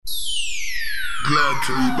Glad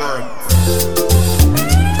to be back.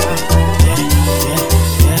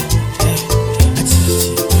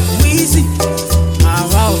 Weezy,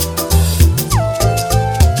 wow.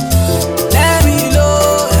 Let me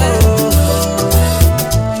know,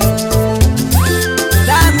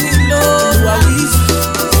 let me know, Weezy.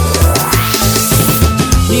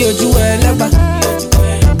 Me or you ever,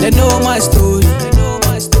 they know my story.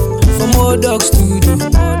 From old dog studio,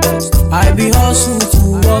 I be hustle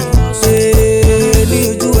to work. Say, me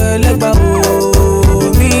or you ever,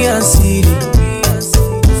 oh, me and City.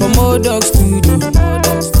 From old dog studio,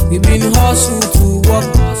 we been hustle to work.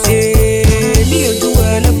 Hey, me and you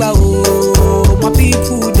ever, oh, my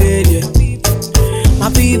people dead, yeah. My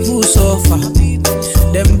people suffer,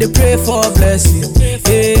 them they pray for blessing.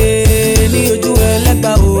 Hey, me and you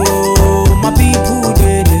ever, oh, my people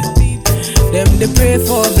dead, yeah. Them they pray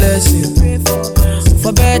for blessing,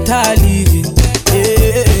 for better living.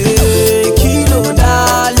 Hey, kilo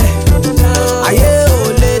dale, aye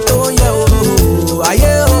ole to ye o,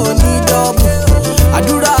 aye oni double,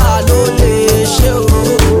 adura lo le she o,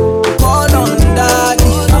 call on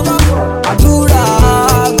daddy, adura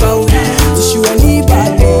gba o, tishu ani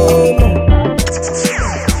bade.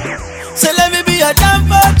 Say let me be your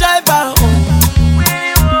jumper driver,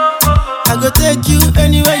 I go take you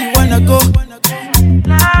anywhere you wanna go.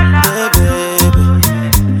 Yeah, baby.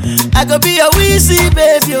 I go be your Weezy,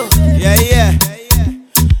 baby, yo. Yeah.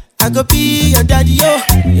 I go be your daddy, yo.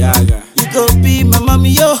 Yeah. You go be my mommy,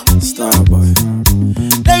 yo. Star boy.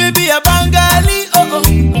 Let me be your Bengali, oh.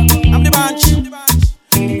 I'm the bunch.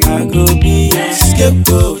 I go be your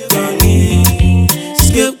scapegoat, Tony.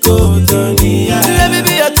 Scapegoat, Tony. Let me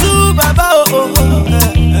be your true baba, oh.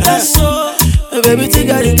 That's so. Baby,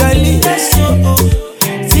 Tigari, that's so.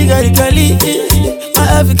 Tigari, my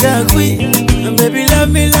African queen. And baby,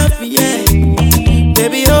 love me, yeah.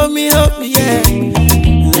 Baby, hold me, yeah.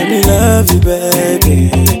 Let me love you, baby.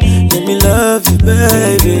 Let me love you,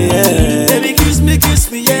 baby, yeah. Baby, kiss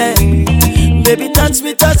me, yeah. Baby, touch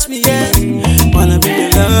me, yeah. Wanna be your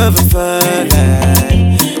lover for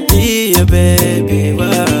life. Be your baby,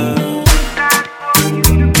 wow.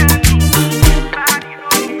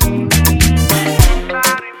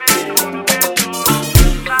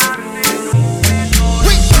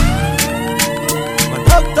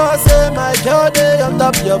 Say my journey on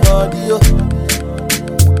top your body, yo.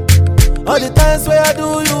 All the times where I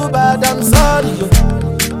do you bad, I'm sorry, yo.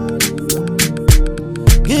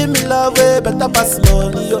 Give me love way better pass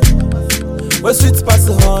money, yo. Where sweet pass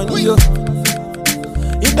the honey, yo.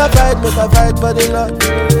 If I fight, make I fight for the love.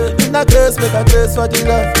 If I grace, make I grace for the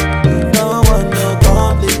love. No one, no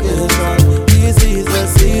complication. Easy is a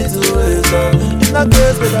situation. If I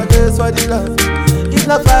grace, make I grace for the love. If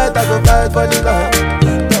I fight, I go fight for the love.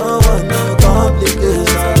 No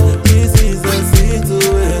complication. This is a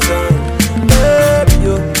situation. Baby,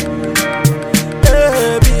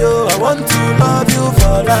 yo, I want to love you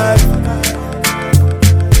for life.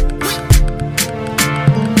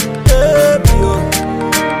 Baby,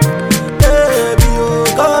 yo,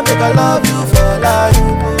 come make I love you for life.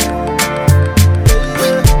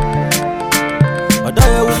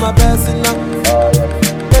 Although you with my best now,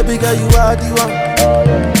 baby girl, you are the one.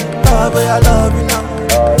 Love where I love you now.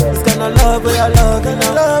 This kind of love where I love you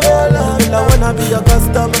now. I wanna be your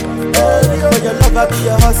customer. For your love I be a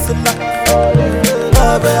hustler.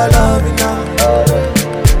 Love where I love you now.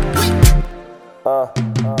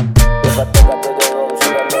 If I think I did it wrong,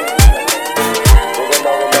 should I know?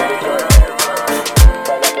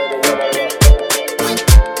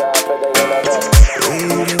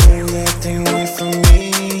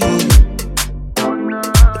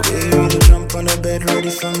 Ready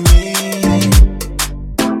for me.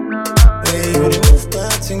 Way you move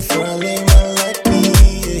dancing for a lame man like me.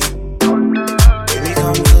 Baby,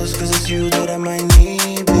 come close, cause it's you that I might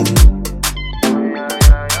need, baby.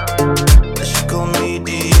 She call me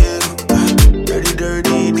Diego,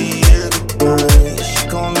 dirty Diego. She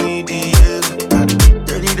call me Diego,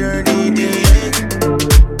 dirty Diego.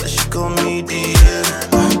 She call me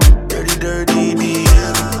Diego, dirty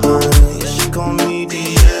Diego. She call me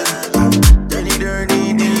Diego.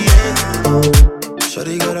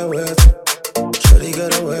 Shorty got a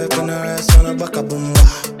weapon, her ass on her back a boom.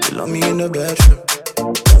 You love me in the bedroom,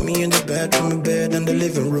 in bed and the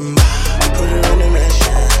living room. Put her in a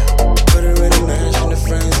mansion, the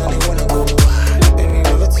friends and they wanna go. Baby,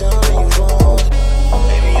 never tell me you won't.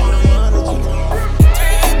 Baby, you don't wanna do.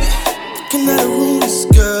 Looking at her room, this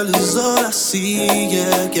girl is all I see,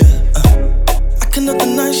 yeah. I cannot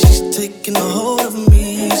deny she's taking a hold of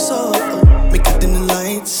me, so make it in the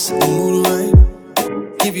lights, the mood right.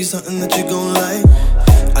 Give you something that you gon' like.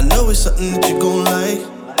 I know it's something something that you gon' like.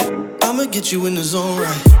 I'ma get you in the zone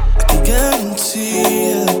right. I can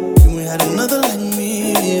guarantee you ain't had another like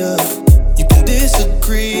me. You can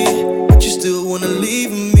disagree, but you still wanna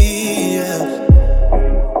leave me.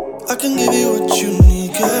 I can give you what you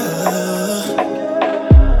need, girl.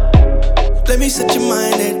 Let me set your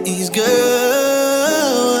mind at ease, girl.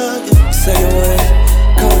 Say you want it,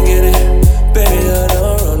 come get it. Baby girl,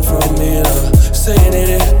 don't run from me, no. Say you need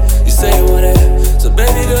it, you say you want it. So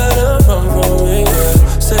baby girl, don't run from me,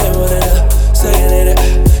 yeah. Say you want it, say you need it.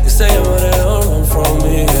 You say you want it, don't run from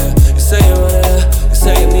me, yeah. You say you want it, you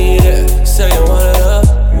say you need it. You say you want it up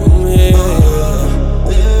with me,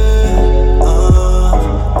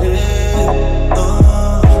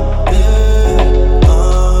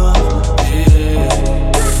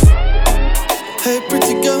 Hey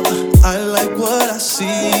pretty girl, I like what I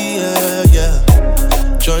see, yeah.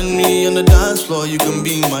 Join me on the dance floor, you can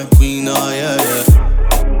be my queen, oh yeah.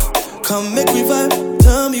 Come make me vibe,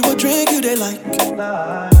 tell me what drink you they like.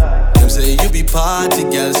 Them say you be party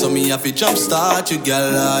girl, so me have to jumpstart you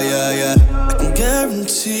girl, oh yeah. I can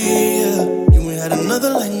guarantee, you ain't had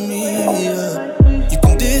another like me, You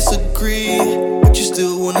can disagree, but you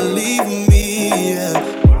still wanna leave me,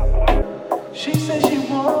 She said she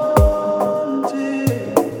wanted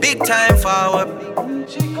big time forward.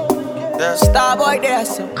 The star boy there,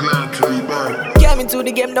 so came into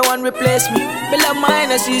the game, no one replace me. Me love my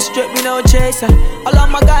energy straight, me no chaser. All of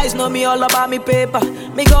my guys know me all about me paper.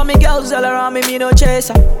 Me got me girls all around me, me no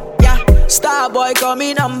chaser. Yeah, star boy call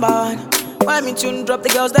me number one. When me tune drop, the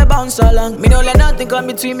girls they bounce along. Me don't let nothing come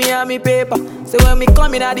between me and me paper. So when me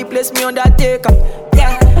come in, I the place me on that take up.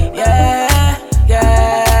 Yeah.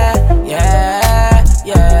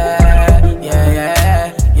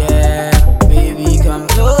 Baby, come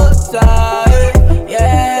closer.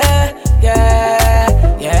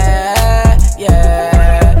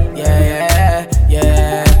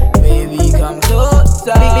 Baby, come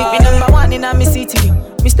closer. Big number one in me city, yo.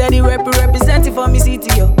 Me steady representing for me city,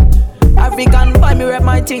 yo. African boy, me rep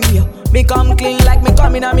my thing, yo. Me come clean like me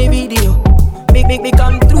coming on me video. Me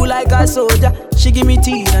come through like a soldier. She give me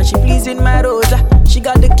tea and she pleasing my rosa. She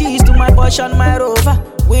got the keys to my Porsche and my Rover.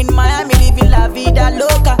 We in Miami living la vida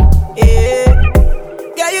loca.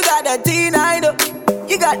 Yeah, you got the teen, I know.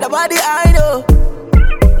 You got the body, I know.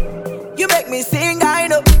 You make me sing, I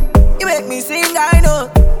know. You make me sing, I know.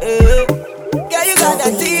 Yeah, you got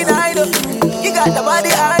the teen, I know. You got the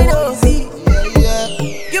body, I know.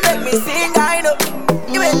 You make me sing, I know.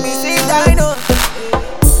 You make me sing, I know.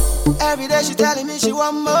 Every day she telling me she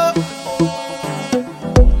want more.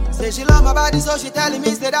 Say she love my body, so she telling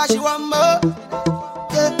me say that she want more.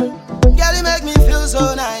 Yeah, girl, you make me feel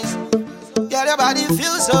so nice. Girl, your body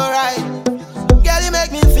feels so right. Girl, you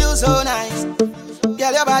make me feel so nice.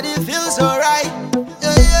 Girl, your body feels so right.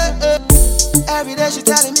 Yeah. Every day she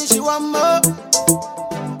telling me she want more.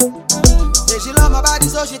 Say she love my body,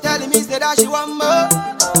 so she telling me say that she want more.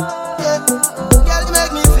 Yeah, girl, you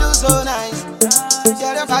make me feel so nice.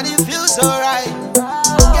 Girl, your body feels so right.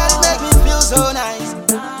 Girl, you make me feel so nice.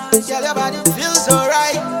 Girl, your body feels so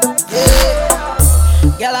right.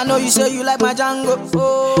 Yeah. Girl, I know you say you like my Django.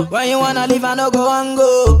 Oh, when you wanna leave, I no go and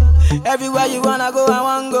go. Everywhere you wanna go, I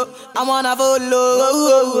wanna go. I wanna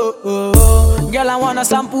follow. Girl, I wanna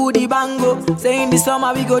sample the bango. Say in the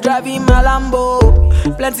summer we go drive in my Lambo.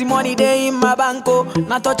 Plenty money there in my banco.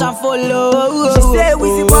 Now touch and follow. She say,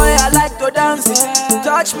 Wizzy boy, I like to dance.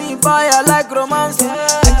 Touch me, boy, I like romance.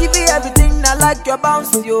 I give you everything, I like your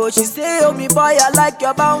bounce, yo. She say, oh me boy, I like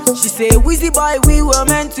your bounce. She say, Wizzy boy, we were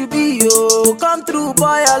meant to be, yo. Come through,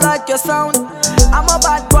 boy, I like your sound. I'm a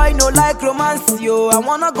bad boy, no like romance, yo. I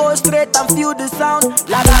wanna go straight and feel the sound.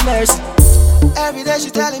 Like a nurse. Every day she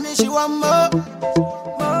telling me she want more.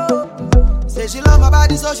 Say she love my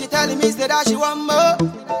body, so she telling me say that she want more.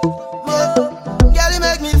 Girl, you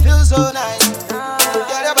make me feel so nice.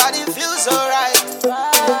 Girl, your body feels so right.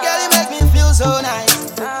 Girl, you make me feel so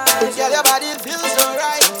nice. Girl, your body feels so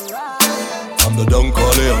right. I'm the Don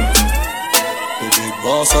Corleone, the big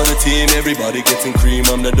boss on the team. Everybody getting cream.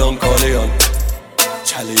 I'm the Don Corleone.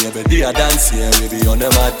 Charlie, every day I dance here, we be on the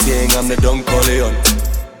mad thing. I'm the Don Corleone.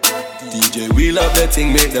 DJ, we love the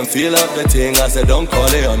thing, make them feel up the thing. I said Don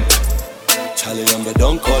Corleone. Charlie, I'm the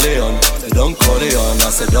Don Corleone, the Don Corleone.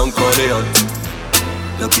 I said Don Corleone.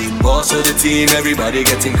 The big boss of the team, everybody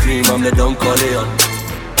getting cream. I'm the Don Corleone.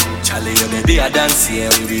 Charlie, every day I dance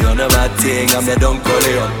here, we be on the mad thing. I'm the Don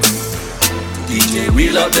Corleone. DJ,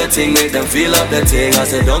 we love the thing, make them feel up the thing. I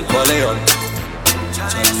said Don Corleone.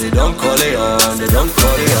 Charlie, Don Corleone, the Don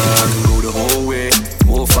Corleone. Go the whole way,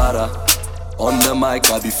 oh father. On the mic,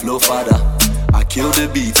 I be flow father. I kill the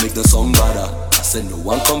beat, make the song better. I said no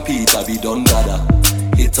one compete, I be done dada.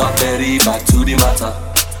 Hit up Berry, back to the matter.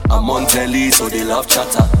 I'm on telly, so they love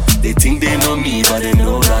chatter. They think they know me, but they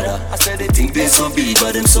know nada. I said they think they so big,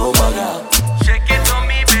 but them so maga. Shake it on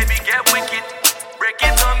me, baby, get wicked. Break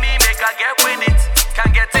it on me, make I get with it. Can't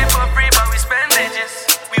get it for free, but we spend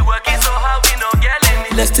ages. We working so hard, we no get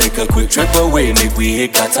limit. Let's take a quick trip away, make we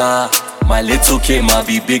hit Qatar. My little kid might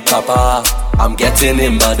be big papa. I'm getting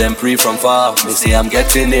him, but them pre from far. They say I'm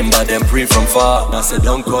getting him, but them pre from far. I said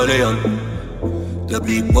don't call it on. The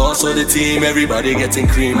big boss of the team, everybody getting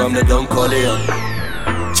cream. I'm the don't call it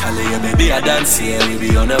on. Charlie, yeah, baby, I dance here,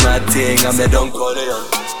 baby, on a mad thing. I'm the don't call it on.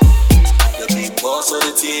 The big boss of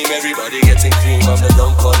the team, everybody getting cream. I'm the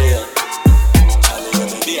don't call it on. Charlie, yeah,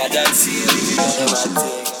 baby, I dance here, baby, on a mad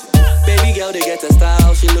thing. Baby girl, they get a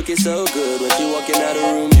style, she looking so good. When she walking out the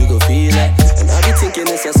room, you gon' feel it. And I be thinking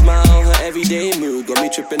it's a smile, her everyday mood got me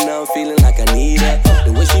tripping now, feeling like I need her.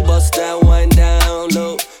 The way she bust that wine down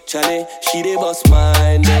low, Charlie, she dey bust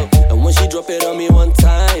mine though. And when she drop it on me one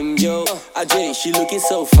time, yo, Ajay, she looking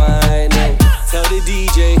so fine though. Tell the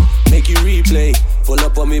DJ, make you replay. Pull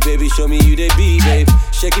up on me, baby, show me you they be, babe.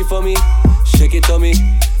 Shake it for me, shake it on me.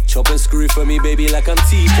 Chop and screw it for me, baby, like I'm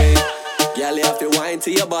T-Pain. Girl, you have to wine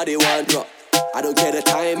till your body won't drop. I don't care the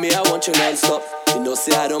time, me, I want you non-stop. You know,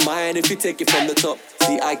 say I don't mind if you take it from the top.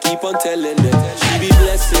 See, I keep on telling them, she be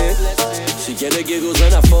blessed. She get the giggles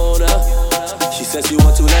when I phone her. She says she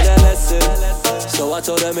want to learn a lesson. So I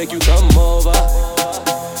told her, make you come over.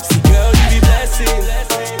 See, girl, you be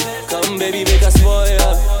blessed. Come, baby, make us spoil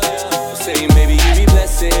ya. Saying, baby, you be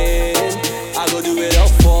blessed. I go do it all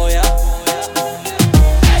for ya.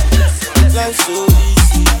 Life's so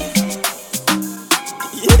easy.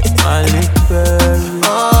 My lip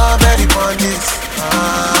Oh, very fun this.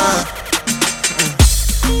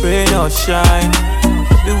 rain or shine,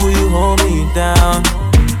 baby, will you hold me down?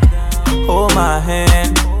 Hold my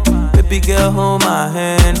hand, baby girl, hold my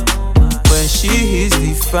hand. When she hits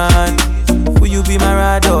the fan, will you be my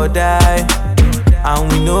ride or die?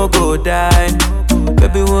 And we no go die,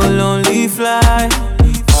 baby, we'll only fly.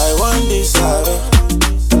 I want this harder.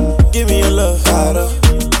 Give me your love harder.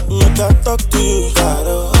 Make I talk to you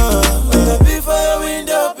harder. Before your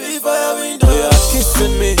window, before your window. You are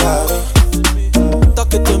kissing me harder.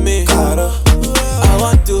 Talking to me harder. I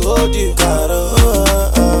want to hold you harder.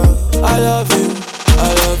 I love you,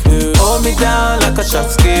 I love you. Hold me down like a shot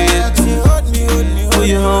skate. Will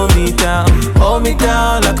you hold me down? Hold me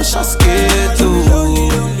down like a shot skate too.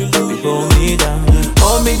 Hold me down.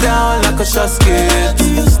 Hold me down like a shot skate.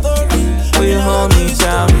 Will you hold me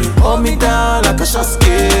down? Hold me down like a shot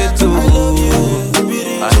skate too.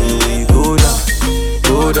 I know you go down,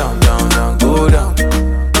 go down, down, down, go down.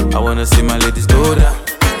 I wanna see my ladies go down,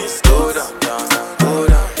 go down, down, down, go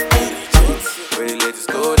down. Pretty ladies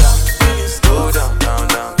go down, go down, down,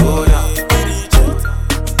 down, go down.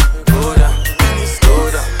 Go down,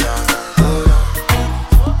 go down, down, down, go down.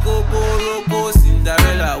 Coco, Roco,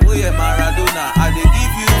 Cinderella, we are Maradona. I dey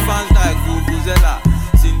give you fans like Vuvuzela.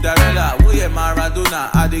 Cinderella, we are Maradona.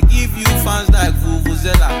 I dey give you fans like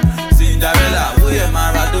Vuvuzela. Cinderella, we are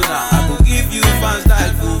Maradona. I go give you fans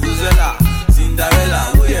like Vuvuzela. Cinderella,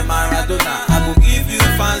 we are Maradona. I go give you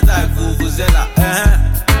fans like Vuvuzela.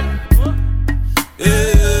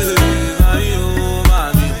 Mami, oh,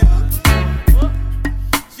 mami.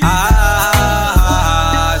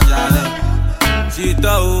 Charlene.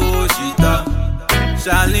 Chita, oh, Chita.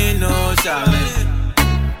 Charlene, oh, Charlene.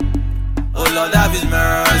 Oh, Lord, have His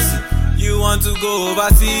mercy. You want to go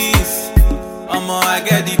overseas? I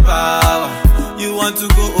get the power. You want to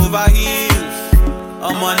go over hills?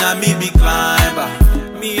 Now me be climber.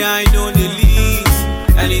 Me, I know the least.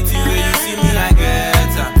 Anything where you see me, I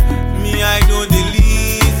get me, I know the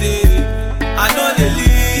least. I know the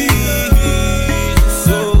least.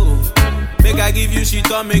 So, make I give you shit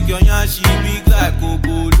or make your yashi big like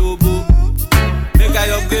Coco Lobo. Make I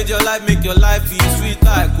upgrade your life, make your life feel sweet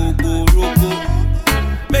like Coco Roco.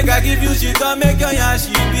 Make I give you shit or make your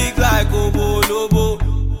yashi big like Coco Lobo.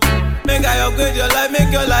 Make I upgrade your life,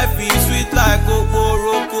 make your life feel sweet like Coco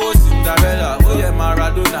Roco. Cinderella, oh yeah,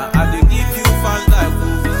 Maradona. I dey give you fans like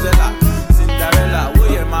Vuvuzela. Cinderella, oh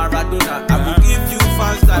yeah, Maradona. I will give you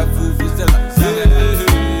fans like Vuvuzela.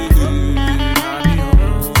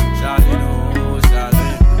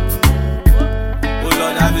 Oh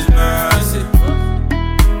Lord, have His mercy.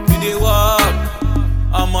 We dey walk,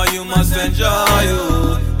 you must enjoy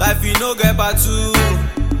you. Life you no get back to.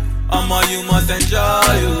 You must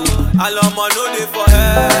enjoy you. All no dey for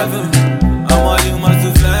heaven. You must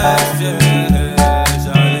do flex, yeah.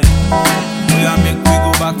 We make we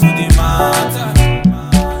go back to the mountain.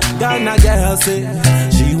 Ghana girl say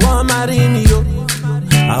she want want marry me, yo.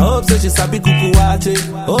 I hope so she sabi kuku wache.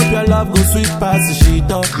 Hope your love go sweet past the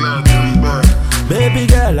shit up. Baby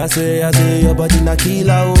girl, I say your body na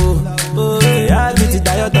killer, oh. Oh, yeah, I get it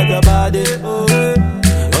tired of your body. Oh, yeah.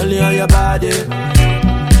 Only on your body.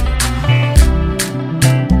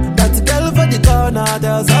 That girl for the corner,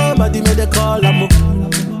 there's somebody made a call, I'm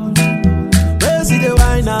see the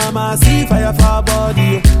wine, I see fire for her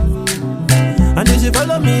body. And if she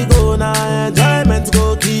follow me, go now, enjoyment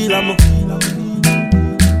go kill em.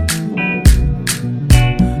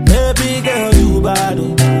 Baby girl, you bad,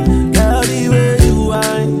 girl, the way you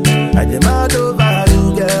whine, I demand over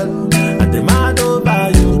you, girl. I demand over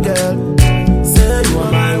you, girl. Say you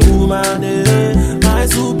are my woman, my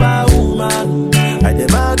superwoman. I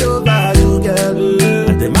demand over you, girl.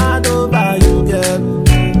 I demand over you, girl.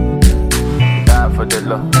 For the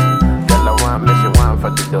love, girl, I want me, she want for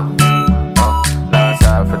the dough. Oh, now it's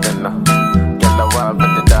hard for the no. Girl, I want for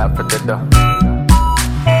the die for the dough.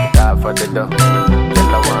 Die for the dough.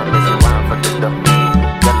 Girl, I want me, she want for the dough.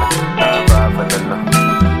 Girl, I die for the no.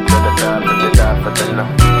 Girl, I die for the die for the no.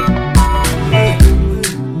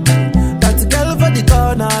 That girl for the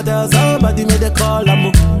corner, there's somebody made a call,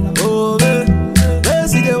 I'm oh, they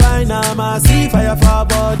see the wine, I see fire for her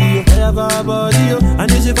body, fire for her body.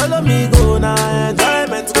 And if she follow me, go now,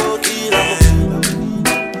 enjoyment go kill em.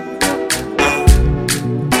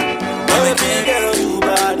 Baby girl, you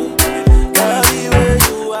body, girl, the way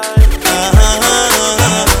you whine.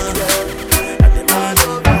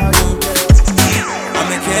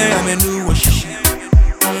 I'm a care, I'm a new what she.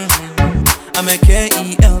 I'm a care,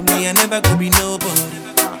 me, I never could be nobody.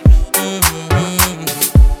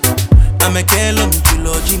 I'm a care, love me, you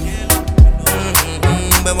love Jimmy.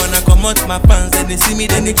 But when I come out my pants, then they see me,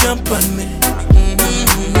 then they jump on me.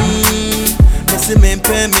 They say, men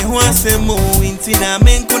pay me, who I say, mo, intina,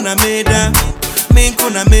 men kuna meda.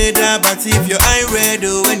 But if your eye red,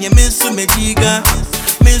 oh, when you miss to me, jiga,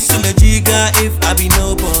 if I be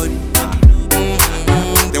nobody.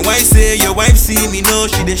 Then why say your wife see me, no,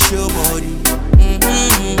 she the show body.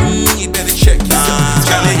 You better check yourself.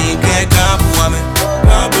 Charlie, can't come, woman.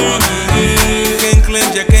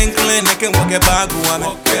 Can't claim, I can walk a bag,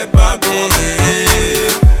 woman. Can't come,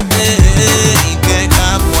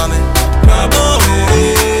 woman.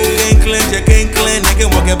 Can't claim, I can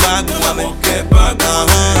walk a bag, woman.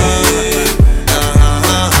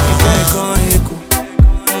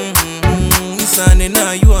 Sunday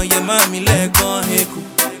now, you and your mommy leg on heku.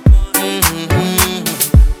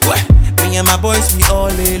 Me and my boys, we all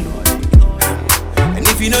alone. And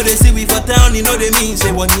if you know they see we for town, you know they mean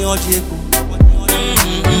say what you jeku.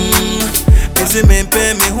 They say men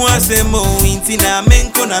pay me who I say mo intina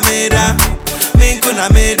men kuna meda.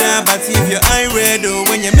 But if your eye red, oh,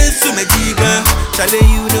 when you miss to me jiga, Charlie,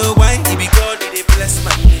 you know why? It be God, they bless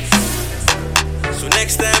my name. So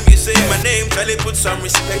next time you say my name, Charlie, put some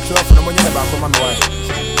respect. You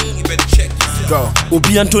better check yourself. Go.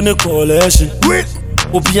 Obi Antone Coalition.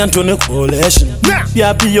 Obi Antone Coalition.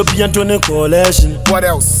 Piapi Obi Antone Coalition. What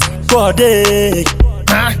else? Corde.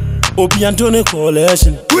 Obi Antone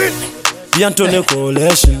Coalition. Obi Antone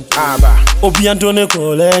Coalition. Obi Antone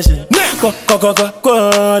Coalition.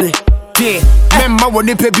 Corde. Memma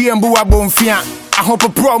woni pe bi embu abonfia. Ahopo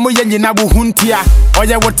pro mo ye nyina bo huntia.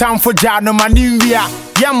 Oye wo tamfo ja no mani wia.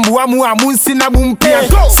 Yambu amu amunsi na bumpia.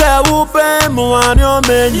 Se wo pe mo ani o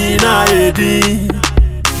menyina edi.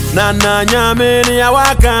 Nana nyame ni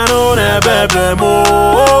awaka no ne bebe mo.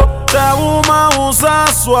 Se wo ma unsa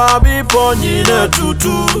swabi ponyina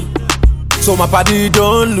tutu. So my party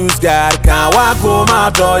don't lose God, can't walk home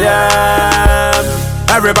out of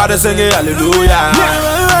everybody singing hallelujah,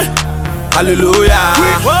 hallelujah.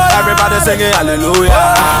 Everybody singing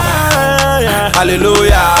hallelujah,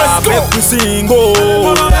 hallelujah. Make me sing, oh,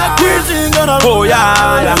 oh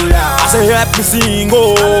yeah. I say help me sing,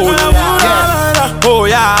 oh,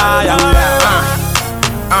 yeah.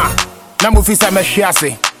 Namu fisa me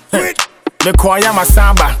shiase. Me koya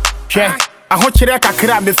masamba. I hope you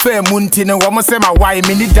kakra me fair munti no wo say my why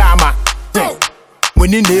me ni dama. We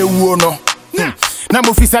ni na ewu no. Na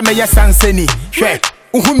mo fisa me yesanseni. Hwe.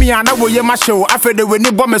 Uhumi ana wo ye ma show afede we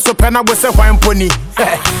ni bo me so pe na wo se hwan poni.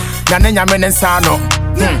 Na na nyame ne nsa no.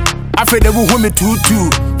 Afede wo hu me tutu.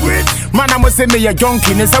 Mana mo say me ye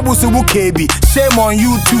junkie ne sabusu bu kebi. Shame on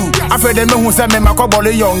you too. Afede me hu say me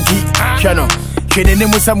makobole yonki. Hwe no. Kene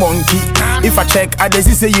musa monkey. If I check, I just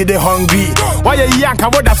say you the hungry. Why you yank? I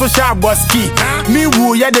would have so sharp boski. Me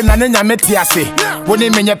woo ya the nana metiase. When they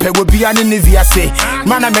menya pe will be an inviase.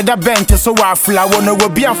 Man, I made a bench so I flower. No will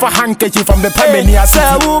be for handkerchief from the Pamania.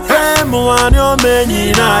 Se wo pe mo ani o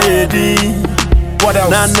menyina edi. What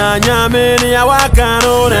else? Nana nyamini ya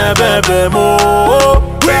wakano ne bebe mo.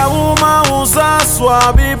 We uma unsa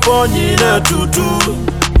swabi ponyine tutu.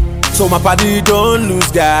 So my party don't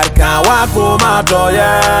lose God, can't walk home my door,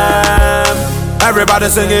 yeah. Everybody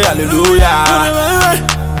singing hallelujah,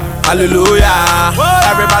 hallelujah.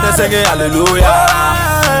 Everybody singing hallelujah,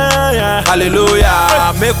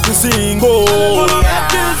 hallelujah. Make me sing, oh,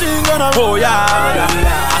 oh yeah.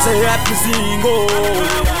 I say happy sing, oh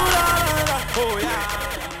yeah.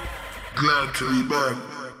 Glad to be back.